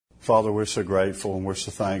Father, we're so grateful and we're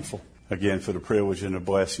so thankful again for the privilege and the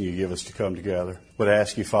blessing you give us to come together. Would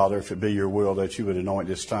ask you, Father, if it be your will that you would anoint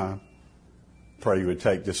this time. Pray you would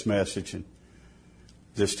take this message and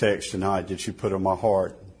this text tonight that you put on my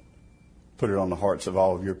heart, put it on the hearts of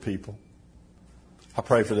all of your people. I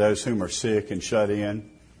pray for those whom are sick and shut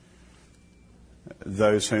in,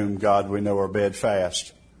 those whom, God, we know are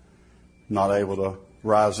bedfast, not able to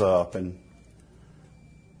rise up and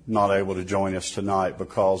not able to join us tonight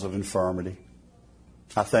because of infirmity.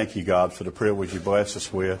 I thank you, God, for the privilege you bless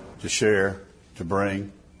us with to share, to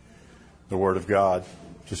bring the Word of God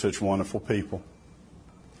to such wonderful people.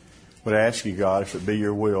 But I ask you, God, if it be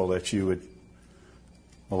your will that you would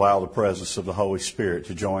allow the presence of the Holy Spirit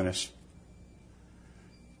to join us,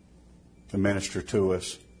 to minister to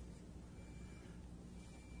us,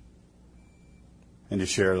 and to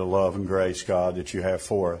share the love and grace, God, that you have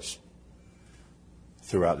for us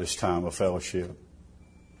throughout this time of fellowship.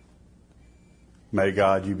 May,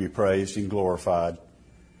 God, you be praised and glorified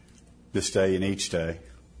this day and each day.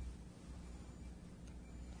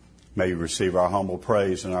 May you receive our humble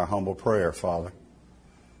praise and our humble prayer, Father,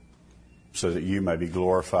 so that you may be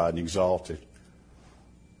glorified and exalted.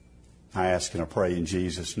 I ask and I pray in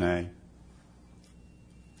Jesus' name.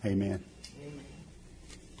 Amen. Amen.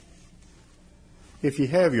 If you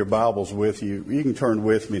have your Bibles with you, you can turn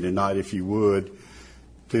with me tonight, if you would,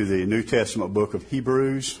 to the New Testament book of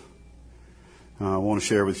Hebrews. I want to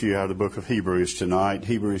share with you out of the book of Hebrews tonight.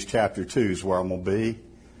 Hebrews chapter 2 is where I'm going to be.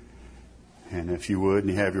 And if you would, and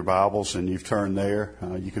you have your Bibles and you've turned there,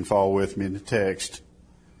 you can follow with me in the text.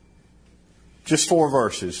 Just 4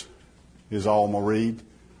 verses is all I'm going to read.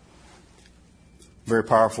 Very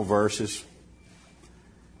powerful verses.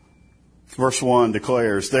 Verse 1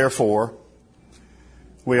 declares, "Therefore,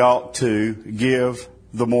 we ought to give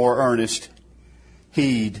the more earnest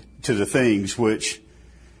heed to the things which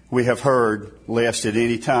we have heard, lest at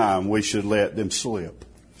any time we should let them slip."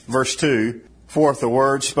 Verse 2, "For if the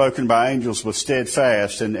word spoken by angels was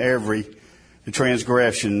steadfast, and every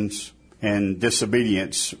transgressions and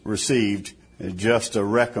disobedience received just a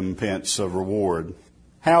recompense of reward,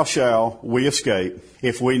 how shall we escape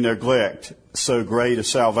if we neglect so great a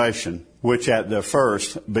salvation, which at the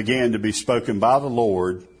first began to be spoken by the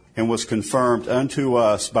Lord, and was confirmed unto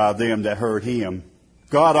us by them that heard him?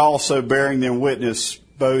 God also bearing them witness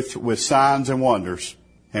both with signs and wonders,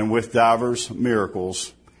 and with divers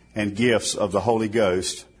miracles and gifts of the Holy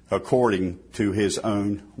Ghost, according to his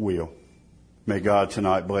own will." May God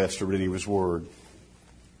tonight bless the reading of his word.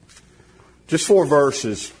 Just 4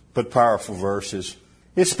 verses, but powerful verses.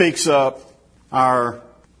 It speaks up our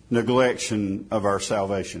neglection of our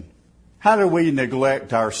salvation. How do we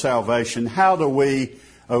neglect our salvation? How do we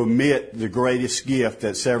omit the greatest gift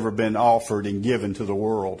that's ever been offered and given to the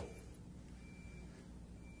world?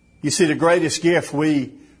 You see, the greatest gift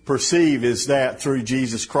we perceive is that through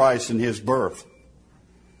Jesus Christ and his birth.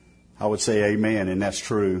 I would say amen, and that's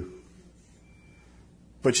true.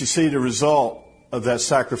 But you see, the result of that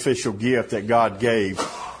sacrificial gift that God gave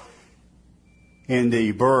in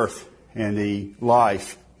the birth and the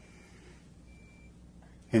life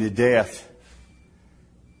and the death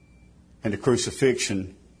and the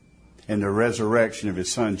crucifixion and the resurrection of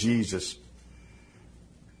his son Jesus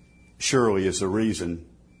surely is the reason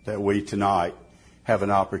that we tonight have an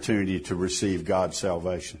opportunity to receive God's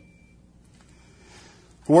salvation.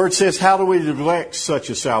 The word says, how do we neglect such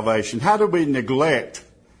a salvation? How do we neglect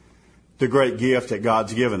the great gift that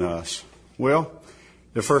God's given us? Well,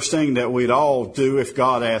 the first thing that we'd all do if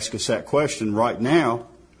God asked us that question right now,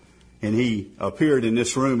 and he appeared in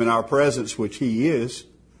this room in our presence, which he is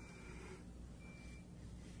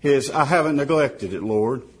I haven't neglected it,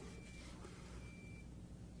 Lord.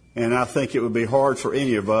 And I think it would be hard for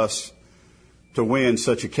any of us to win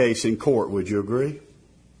such a case in court. Would you agree?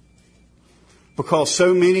 Because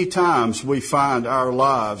so many times we find our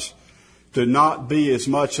lives to not be as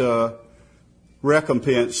much a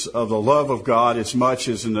recompense of the love of God as much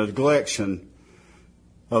as a neglection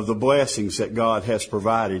of the blessings that God has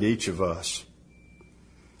provided each of us.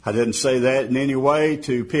 I didn't say that in any way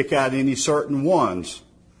to pick out any certain ones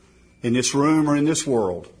in this room or in this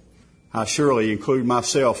world. I surely include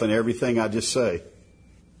myself in everything I just say.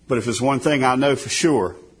 But if there's one thing I know for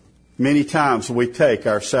sure, many times we take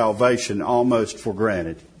our salvation almost for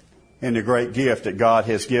granted and the great gift that God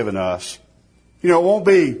has given us. You know, it won't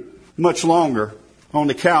be much longer on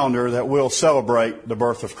the calendar that we'll celebrate the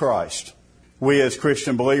birth of Christ. We as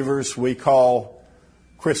Christian believers, we call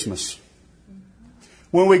Christmas.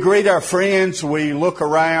 When we greet our friends, we look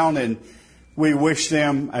around and we wish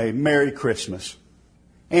them a Merry Christmas.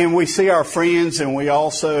 And we see our friends and we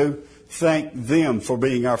also thank them for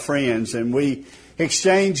being our friends. And we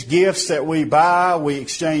exchange gifts that we buy. We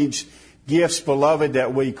exchange gifts, beloved,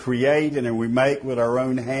 that we create and we make with our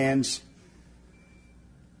own hands.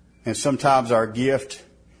 And sometimes our gift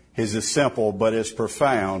is as simple but as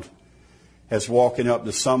profound as walking up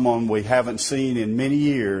to someone we haven't seen in many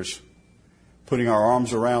years, putting our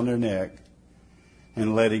arms around their neck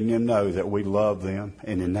and letting them know that we love them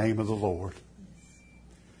in the name of the Lord.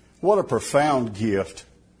 What a profound gift.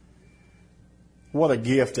 What a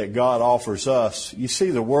gift that God offers us. You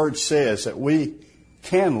see, the Word says that we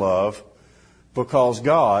can love because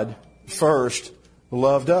God first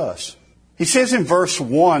loved us. He says in verse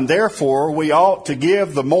 1, therefore we ought to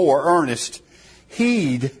give the more earnest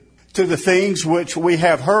heed to the things which we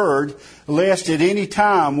have heard, lest at any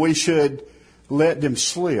time we should let them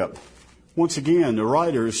slip. Once again, the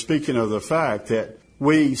writer is speaking of the fact that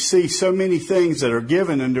we see so many things that are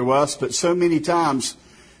given unto us, but so many times,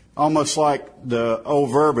 almost like the old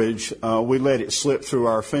verbiage, we let it slip through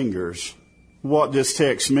our fingers. What this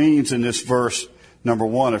text means in this verse number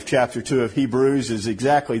 1 of chapter 2 of Hebrews is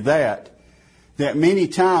exactly that. That many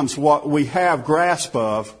times what we have grasp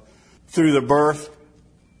of through the birth,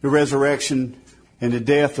 the resurrection, and the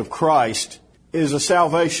death of Christ is a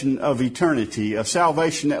salvation of eternity, a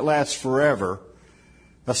salvation that lasts forever,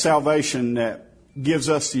 a salvation that gives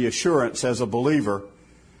us the assurance as a believer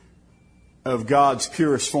of God's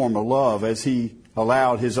purest form of love as He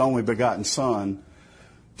allowed His only begotten Son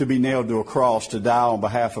to be nailed to a cross to die on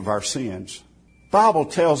behalf of our sins. The Bible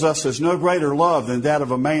tells us there's no greater love than that of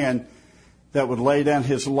a man that would lay down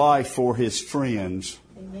his life for his friends.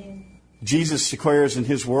 Amen. Jesus declares in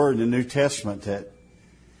His Word in the New Testament that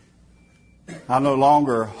I no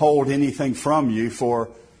longer hold anything from you, for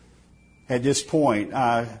at this point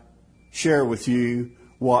I share with you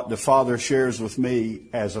what the Father shares with me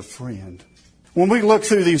as a friend. When we look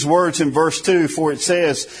through these words in verse 2, for it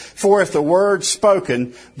says, for if the word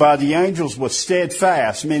spoken by the angels was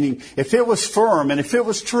steadfast, meaning if it was firm and if it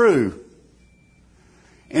was true,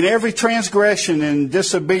 and every transgression and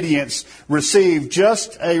disobedience received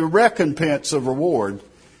just a recompense of reward.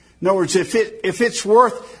 In other words, if it's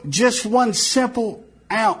worth just one simple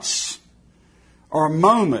ounce or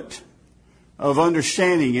moment of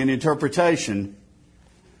understanding and interpretation,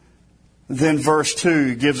 then verse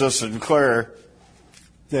 2 gives us to declare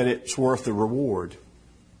that it's worth the reward.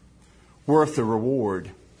 Worth the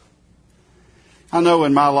reward. I know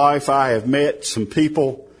in my life I have met some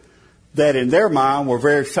people that in their mind were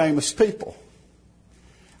very famous people.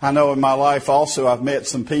 I know in my life also I've met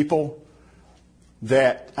some people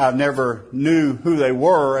that I never knew who they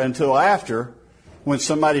were until after, when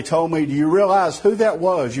somebody told me, do you realize who that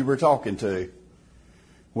was you were talking to?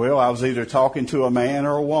 Well, I was either talking to a man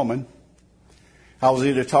or a woman. I was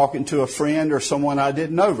either talking to a friend or someone I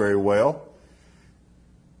didn't know very well.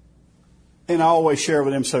 And I always share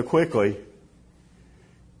with them so quickly,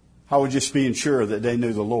 I was just being sure that they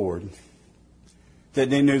knew the Lord. That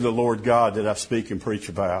they knew the Lord God that I speak and preach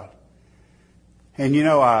about. And you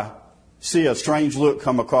know, I see a strange look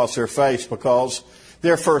come across their face, because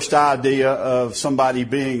their first idea of somebody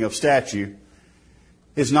being of stature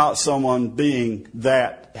is not someone being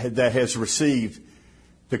that has received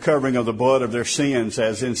the covering of the blood of their sins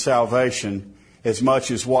as in salvation, as much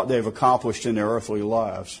as what they've accomplished in their earthly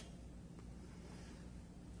lives.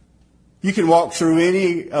 You can walk through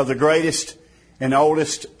any of the greatest and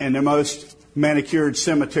oldest and the most manicured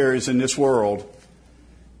cemeteries in this world,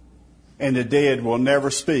 and the dead will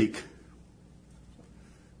never speak.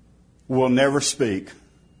 Will never speak.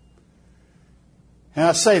 And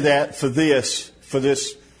I say that for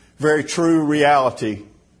this very true reality,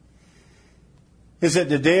 is that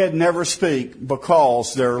the dead never speak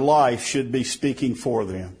because their life should be speaking for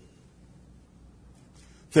them.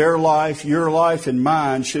 Their life, your life, and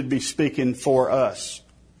mine should be speaking for us.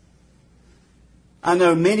 I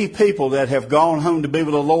know many people that have gone home to be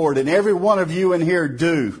with the Lord, and every one of you in here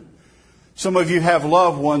do. Some of you have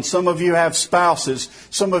loved ones. Some of you have spouses.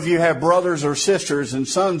 Some of you have brothers or sisters and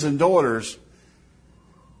sons and daughters.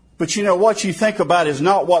 But you know, what you think about is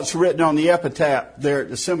not what's written on the epitaph there at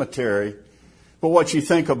the cemetery, but what you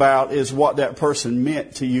think about is what that person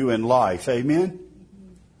meant to you in life. Amen?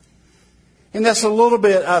 And that's a little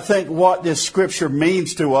bit, I think, what this scripture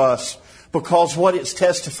means to us, because what it's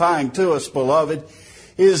testifying to us, beloved,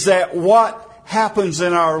 is that what happens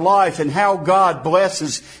in our life and how God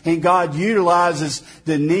blesses and God utilizes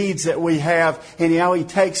the needs that we have, and how He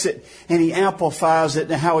takes it and He amplifies it,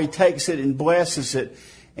 and how He takes it and blesses it,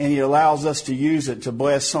 and He allows us to use it to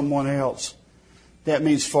bless someone else. That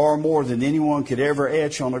means far more than anyone could ever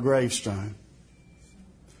etch on a gravestone.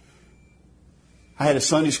 I had a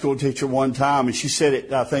Sunday school teacher one time, and she said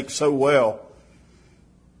it, I think, so well.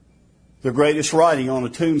 The greatest writing on a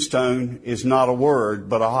tombstone is not a word,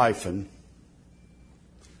 but a hyphen.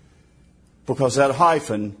 Because that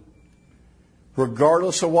hyphen,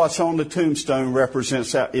 regardless of what's on the tombstone,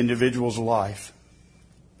 represents that individual's life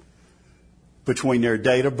between their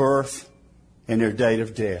date of birth and their date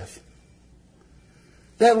of death.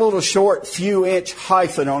 That little short few-inch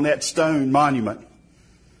hyphen on that stone monument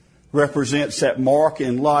represents that mark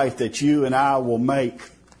in life that you and I will make,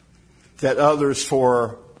 that others,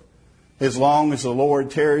 for as long as the Lord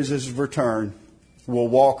tarries His return, will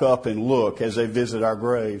walk up and look as they visit our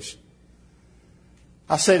graves.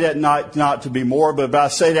 I say that not to be morbid, but I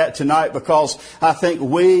say that tonight because I think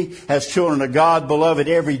we, as children of God, beloved,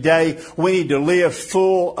 every day, we need to live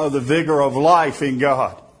full of the vigor of life in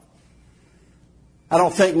God. I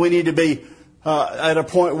don't think we need to be at a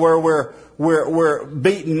point where we're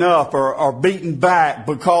beaten up or beaten back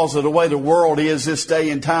because of the way the world is this day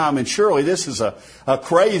and time. And surely this is a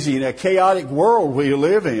crazy and a chaotic world we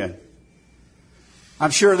live in. I'm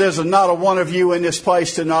sure there's not a one of you in this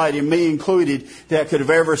place tonight, and me included, that could have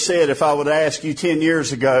ever said, if I would ask you 10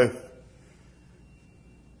 years ago,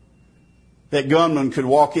 that gunmen could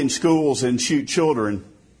walk in schools and shoot children.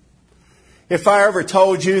 If I ever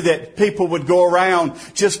told you that people would go around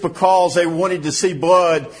just because they wanted to see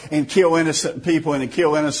blood and kill innocent people and to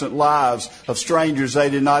kill innocent lives of strangers they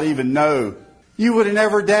did not even know, you would have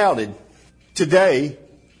never doubted. Today,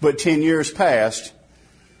 but 10 years past,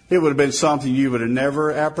 it would have been something you would have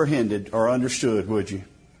never apprehended or understood, would you?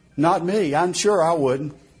 Not me. I'm sure I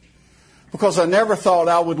wouldn't. Because I never thought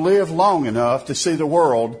I would live long enough to see the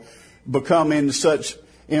world become into such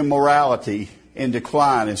immorality and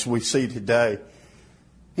decline as we see today.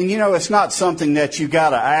 And it's not something that you got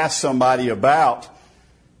to ask somebody about.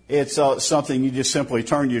 It's something you just simply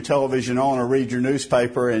turn your television on or read your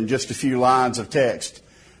newspaper, and just a few lines of text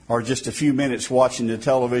or just a few minutes watching the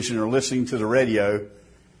television or listening to the radio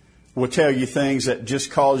will tell you things that just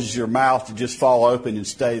causes your mouth to just fall open and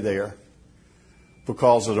stay there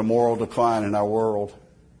because of the moral decline in our world.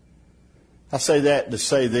 I say that to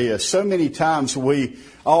say this. So many times we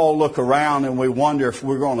all look around and we wonder if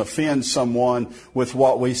we're going to offend someone with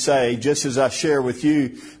what we say. Just as I share with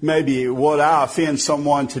you, maybe would I offend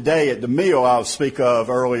someone today at the meal I speak of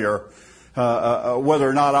earlier, whether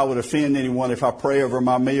or not I would offend anyone if I pray over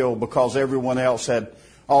my meal because everyone else had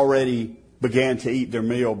already began to eat their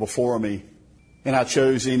meal before me. And I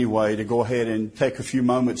chose anyway to go ahead and take a few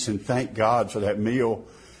moments and thank God for that meal,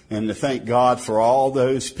 and to thank God for all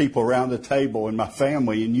those people around the table and my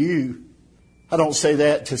family and you. I don't say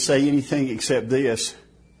that to say anything except this.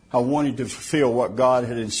 I wanted to fulfill what God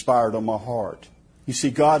had inspired on my heart. You see,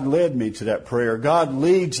 God led me to that prayer. God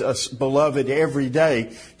leads us, beloved, every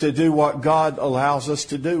day to do what God allows us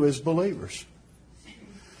to do as believers.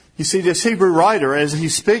 You see, this Hebrew writer, as he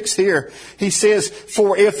speaks here, he says,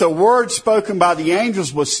 for if the word spoken by the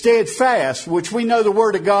angels was steadfast, which we know the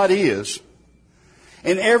word of God is,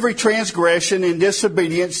 and every transgression and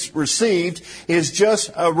disobedience received is just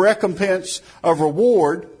a recompense of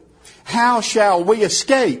reward, how shall we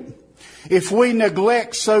escape if we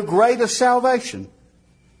neglect so great a salvation,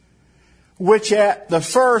 which at the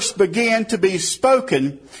first began to be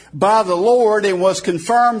spoken by the Lord and was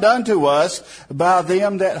confirmed unto us by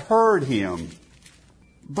them that heard Him?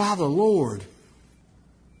 By the Lord.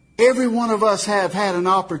 Every one of us have had an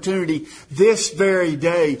opportunity this very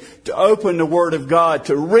day to open the Word of God,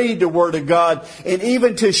 to read the Word of God, and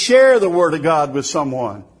even to share the Word of God with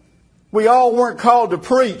someone. We all weren't called to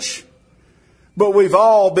preach, but we've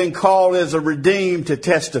all been called as a redeemed to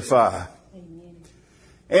testify.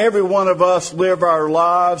 Every one of us live our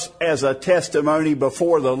lives as a testimony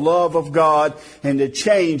before the love of God and the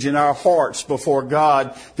change in our hearts before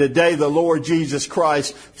God the day the Lord Jesus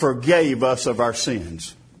Christ forgave us of our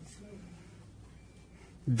sins.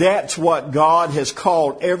 That's what God has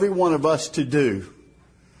called every one of us to do.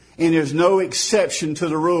 And there's no exception to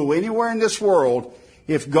the rule anywhere in this world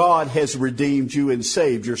if God has redeemed you and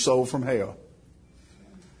saved your soul from hell.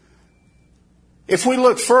 If we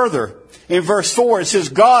look further, in verse 4, it says,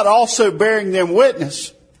 God also bearing them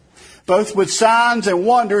witness, both with signs and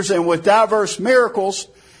wonders and with diverse miracles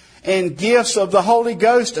and gifts of the Holy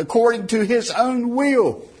Ghost according to His own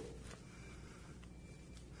will.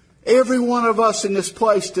 Every one of us in this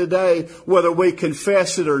place today, whether we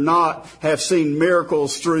confess it or not, have seen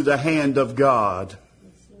miracles through the hand of God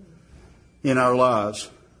in our lives.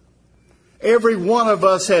 Every one of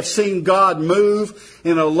us have seen God move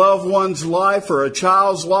in a loved one's life or a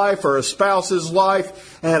child's life or a spouse's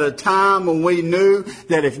life at a time when we knew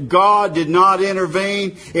that if God did not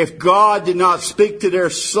intervene, if God did not speak to their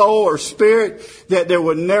soul or spirit, that there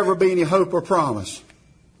would never be any hope or promise.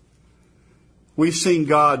 We've seen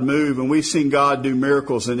God move and we've seen God do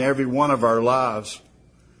miracles in every one of our lives.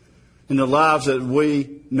 In the lives that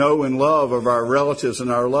we know and love of our relatives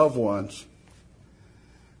and our loved ones.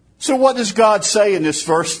 So what does God say in this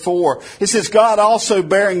verse 4? It says, God also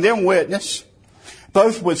bearing them witness,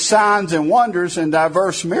 both with signs and wonders and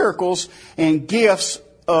diverse miracles and gifts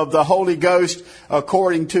of the Holy Ghost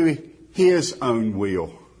according to His own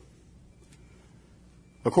will.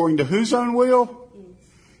 According to whose own will?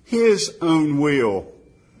 His own will.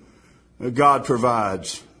 God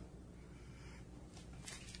provides.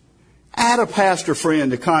 I had a pastor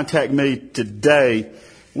friend to contact me today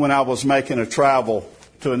when I was making a travel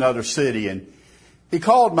to another city, and he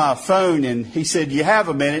called my phone and he said, "Do you have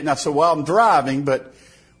a minute?" And I said, "Well, I'm driving, but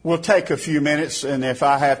we'll take a few minutes, and if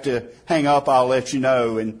I have to hang up, I'll let you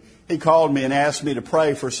know." And he called me and asked me to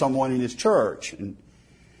pray for someone in his church. And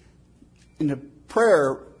the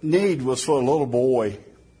prayer need was for a little boy.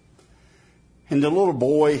 And the little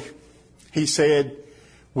boy, he said,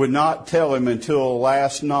 would not tell him until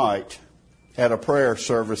last night at a prayer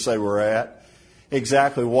service they were at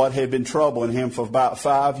exactly what had been troubling him for about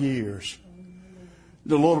 5 years.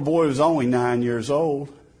 The little boy was only 9 years old.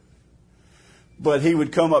 But he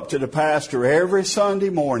would come up to the pastor every Sunday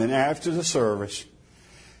morning after the service.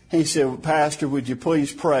 He said, "Pastor, would you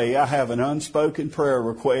please pray? I have an unspoken prayer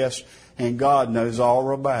request, and God knows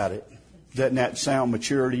all about it." Doesn't that sound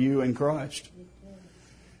mature to you in Christ?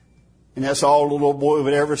 And that's all the little boy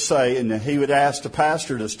would ever say. And he would ask the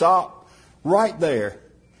pastor to stop right there.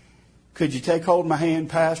 "Could you take hold of my hand,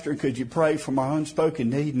 Pastor? Could you pray for my unspoken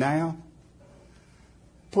need now?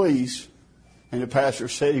 Please." And the pastor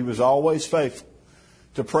said he was always faithful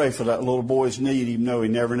to pray for that little boy's need, even though he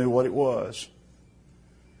never knew what it was.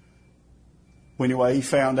 Well, anyway, he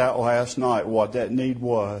found out last night what that need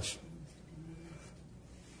was.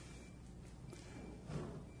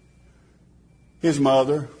 His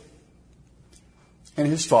mother and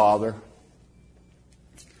his father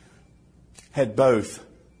had both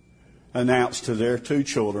announced to their 2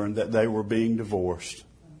 children that they were being divorced.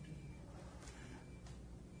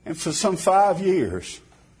 And for some 5 years,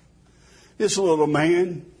 this little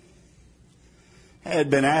man had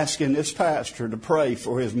been asking this pastor to pray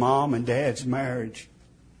for his mom and dad's marriage.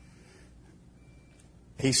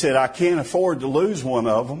 He said, "I can't afford to lose one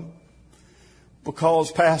of them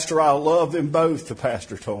because, Pastor, I love them both," the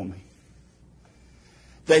pastor told me.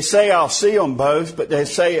 "They say I'll see them both, but they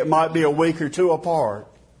say it might be a week or 2 apart."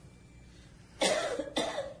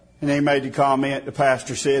 And he made the comment, the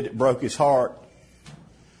pastor said, it broke his heart.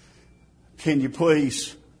 "Can you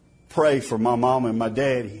please pray for my mom and my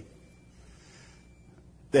daddy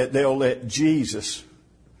that they'll let Jesus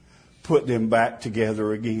put them back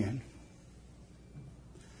together again?"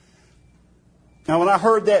 Now, when I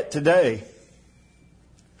heard that today,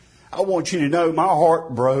 I want you to know my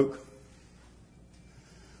heart broke.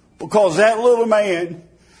 Because that little man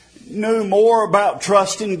knew more about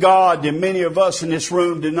trusting God than many of us in this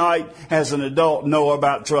room tonight as an adult know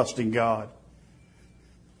about trusting God.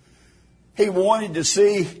 He wanted to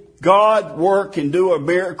see God work and do a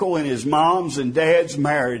miracle in his mom's and dad's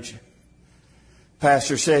marriage.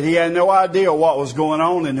 Pastor said he had no idea what was going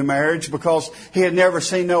on in the marriage because he had never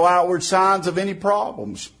seen no outward signs of any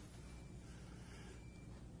problems.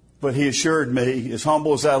 But he assured me, as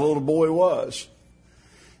humble as that little boy was,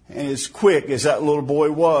 and as quick as that little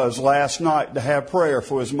boy was last night to have prayer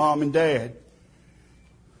for his mom and dad,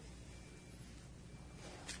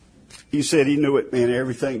 he said he knew it meant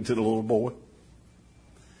everything to the little boy.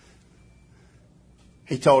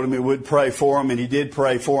 He told him he would pray for him, and he did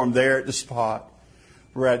pray for him there at the spot,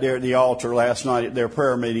 right there at the altar last night at their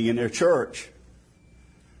prayer meeting in their church.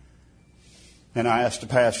 And I asked the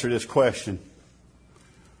pastor this question.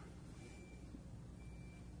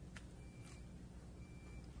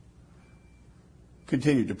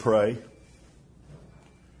 Continue to pray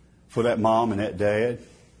for that mom and that dad.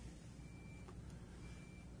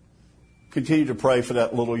 Continue to pray for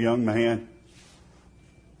that little young man.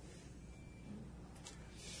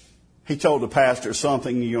 He told the pastor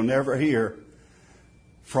something you'll never hear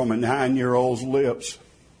from a 9-year-old's lips.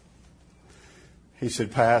 He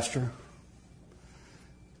said, "Pastor,"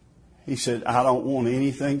 he said, "I don't want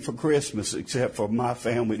anything for Christmas except for my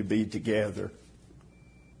family to be together."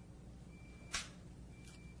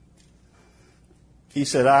 He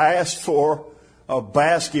said, "I asked for a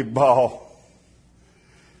basketball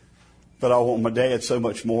But I want my dad so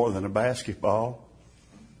much more than a basketball.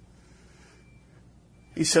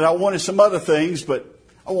 He said, I wanted some other things, but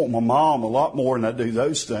I want my mom a lot more than I do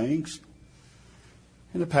those things.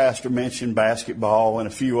 And the pastor mentioned basketball and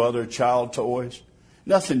a few other child toys.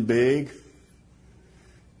 Nothing big.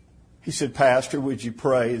 He said, Pastor, would you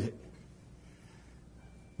pray that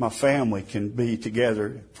my family can be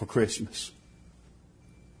together for Christmas?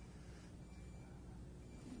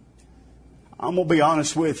 I'm going to be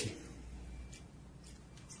honest with you.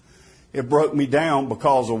 It broke me down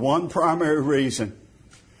because of one primary reason.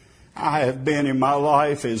 I have been in my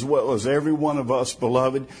life, as well as every one of us,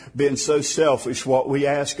 beloved, been so selfish what we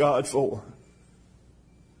ask God for.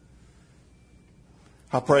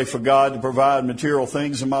 I pray for God to provide material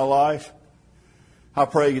things in my life. I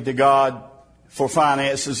pray to God for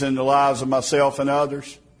finances in the lives of myself and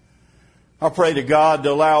others. I pray to God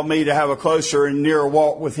to allow me to have a closer and nearer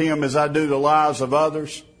walk with Him as I do the lives of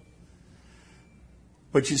others.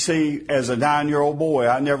 But you see, as a 9-year-old boy,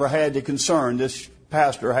 I never had the concern this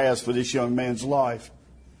pastor has for this young man's life.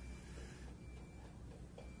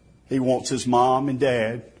 He wants his mom and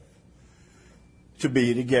dad to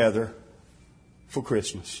be together for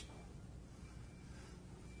Christmas.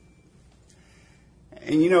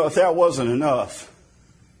 And you know, if that wasn't enough,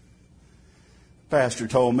 the pastor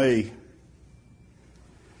told me,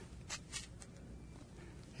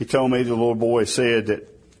 the little boy said that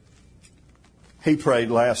he prayed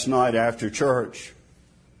last night after church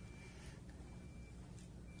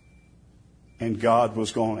and God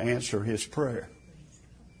was going to answer his prayer.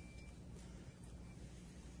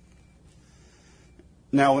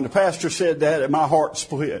 Now, when the pastor said that, my heart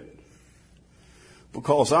split.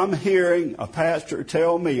 Because I'm hearing a pastor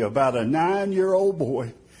tell me about a 9-year-old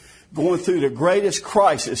boy going through the greatest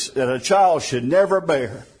crisis that a child should never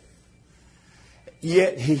bear.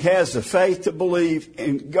 Yet he has the faith to believe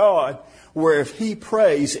in God, where if he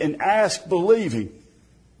prays and asks believing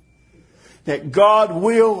that God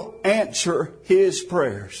will answer his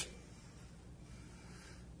prayers.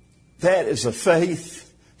 That is a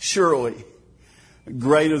faith surely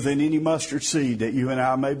greater than any mustard seed that you and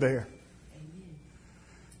I may bear. Amen.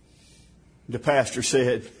 The pastor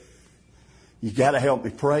said, you got to help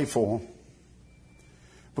me pray for him,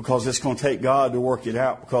 because it's going to take God to work it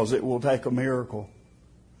out, because it will take a miracle.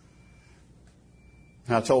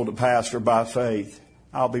 And I told the pastor, by faith,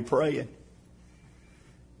 I'll be praying.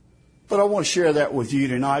 But I want to share that with you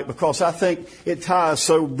tonight, because I think it ties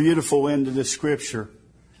so beautiful into this scripture.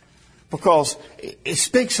 Because it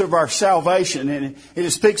speaks of our salvation, and it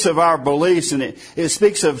speaks of our beliefs, and it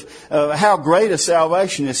speaks of how great a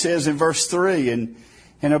salvation it says in verse 3, and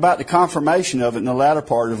about the confirmation of it in the latter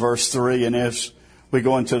part of verse 3. And as we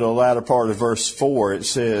go into the latter part of verse 4, it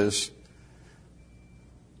says,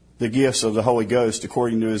 the gifts of the Holy Ghost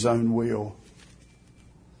according to His own will.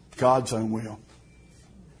 God's own will.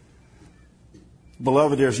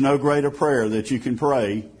 Beloved, there's no greater prayer that you can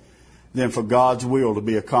pray than for God's will to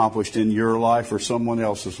be accomplished in your life or someone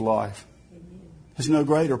else's life. There's no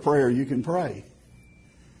greater prayer you can pray.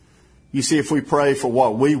 You see, if we pray for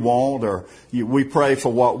what we want, or we pray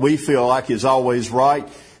for what we feel like is always right,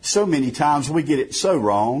 so many times we get it so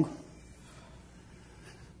wrong.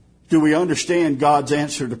 Do we understand God's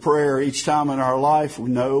answer to prayer each time in our life?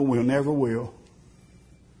 No, we never will.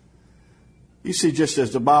 You see, just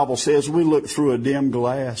as the Bible says, we look through a dim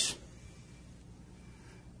glass.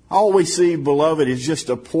 All we see, beloved, is just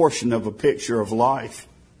a portion of a picture of life.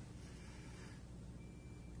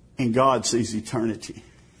 And God sees eternity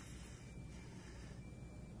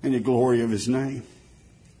and the glory of His name.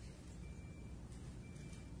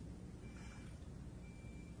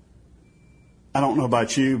 I don't know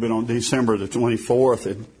about you, but on December the 24th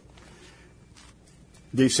and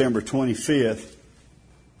December 25th,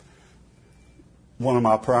 one of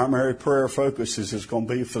my primary prayer focuses is going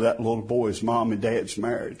to be for that little boy's mom and dad's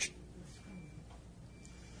marriage.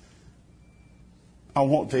 I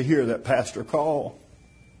want to hear that pastor call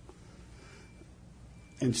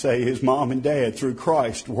and say his mom and dad, through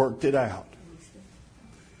Christ, worked it out.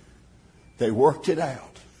 They worked it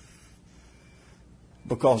out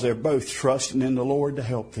because they're both trusting in the Lord to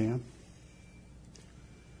help them.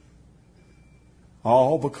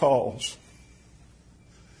 All because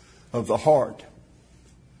of the heart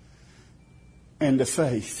and the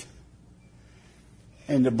faith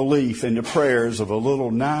and the belief and the prayers of a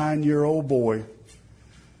little 9-year-old boy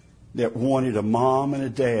that wanted a mom and a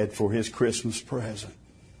dad for his Christmas present.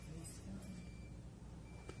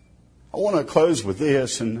 I want to close with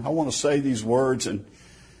this, and I want to say these words, and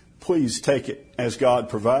please take it as God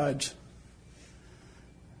provides.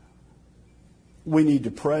 We need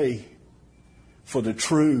to pray for the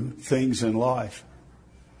true things in life.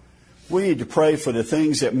 We need to pray for the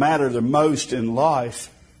things that matter the most in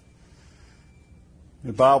life.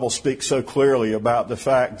 The Bible speaks so clearly about the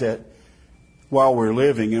fact that while we're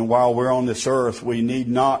living and while we're on this earth, we need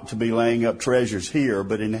not to be laying up treasures here,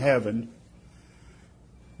 but in heaven,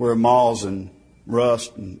 where moths and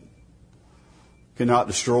rust cannot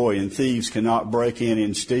destroy and thieves cannot break in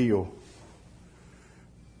and steal.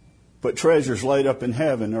 But treasures laid up in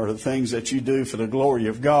heaven are the things that you do for the glory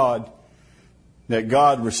of God, that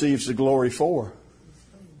God receives the glory for.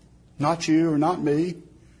 Not you or not me.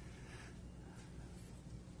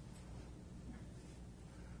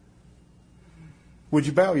 Would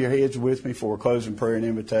you bow your heads with me for a closing prayer and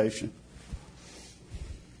invitation?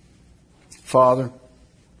 Father,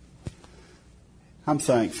 I'm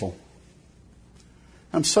thankful.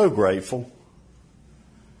 I'm so grateful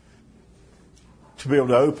to be able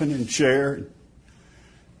to open and share,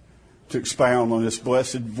 to expound on this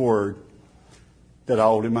blessed word that I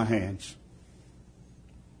hold in my hands.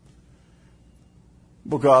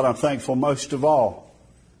 But God, I'm thankful most of all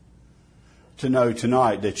to know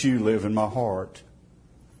tonight that you live in my heart,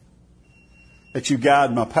 that you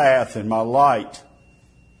guide my path, and my light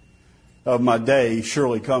of my day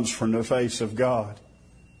surely comes from the face of God.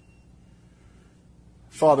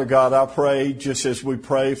 Father God, I pray just as we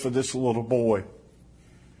pray for this little boy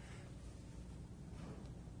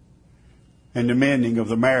and the mending of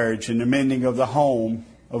the marriage and the mending of the home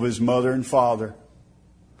of his mother and father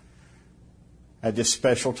at this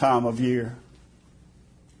special time of year.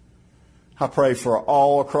 I pray for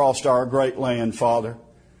all across our great land, Father,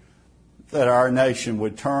 that our nation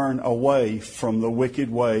would turn away from the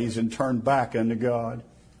wicked ways and turn back unto God.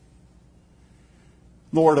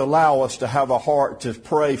 Lord, allow us to have a heart to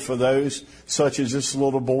pray for those such as this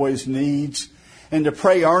little boy's needs, and to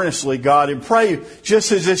pray earnestly, God, and pray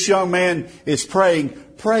just as this young man is praying,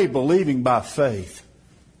 pray believing by faith.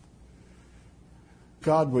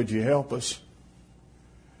 God, would you help us?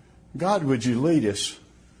 God, would you lead us?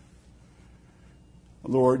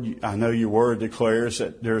 Lord, I know your word declares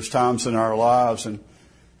that there's times in our lives, and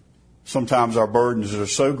sometimes our burdens are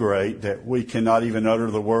so great that we cannot even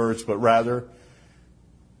utter the words, but rather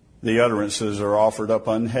the utterances are offered up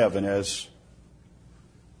on heaven as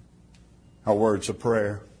our words of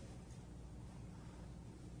prayer.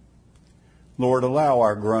 Lord, allow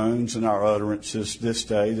our groans and our utterances this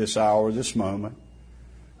day, this hour, this moment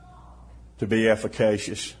to be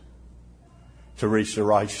efficacious to reach the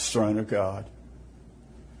righteous throne of God.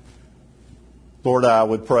 Lord, I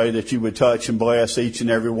would pray that you would touch and bless each and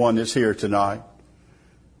every one that's here tonight.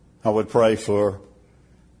 I would pray for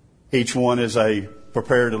each one as they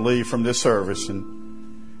prepare to leave from this service and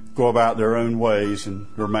go about their own ways and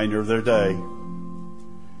the remainder of their day,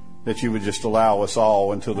 that you would just allow us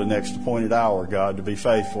all until the next appointed hour, God, to be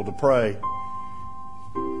faithful to pray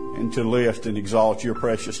and to lift and exalt your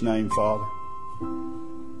precious name, Father.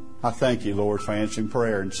 I thank you, Lord, for answering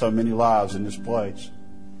prayer in so many lives in this place.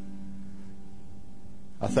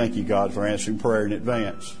 I thank you, God, for answering prayer in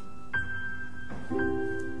advance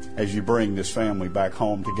as you bring this family back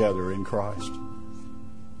home together in Christ.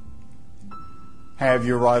 Have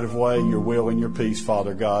your right of way, your will, and your peace,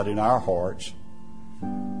 Father God, in our hearts.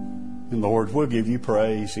 And Lord, we'll give you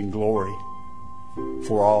praise and glory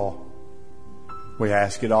for all. We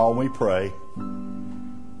ask it all and we pray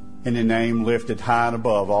in the name lifted high and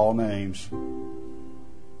above all names.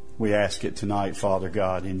 We ask it tonight, Father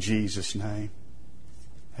God, in Jesus' name.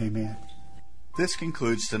 Amen. This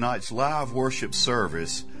concludes tonight's live worship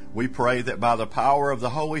service. We pray that by the power of the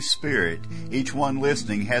Holy Spirit, each one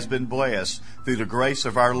listening has been blessed through the grace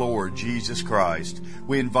of our Lord Jesus Christ.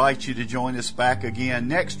 We invite you to join us back again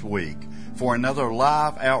next week for another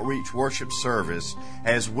live outreach worship service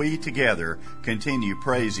as we together continue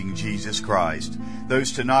praising Jesus Christ.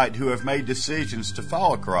 Those tonight who have made decisions to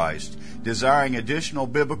follow Christ, desiring additional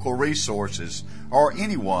biblical resources, or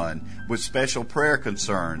anyone with special prayer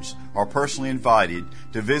concerns are personally invited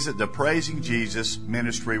to visit the Praising Jesus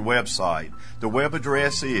Ministry website. The web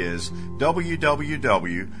address is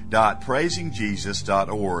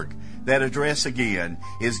www.praisingjesus.org. That address again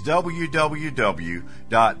is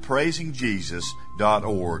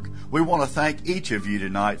www.praisingjesus.org. We want to thank each of you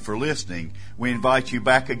tonight for listening. We invite you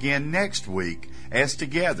back again next week as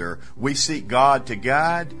together we seek God to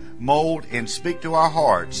guide, mold, and speak to our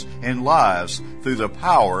hearts and lives through the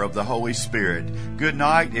power of the Holy Spirit. Good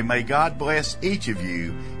night, and may God bless each of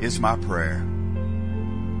you is my prayer.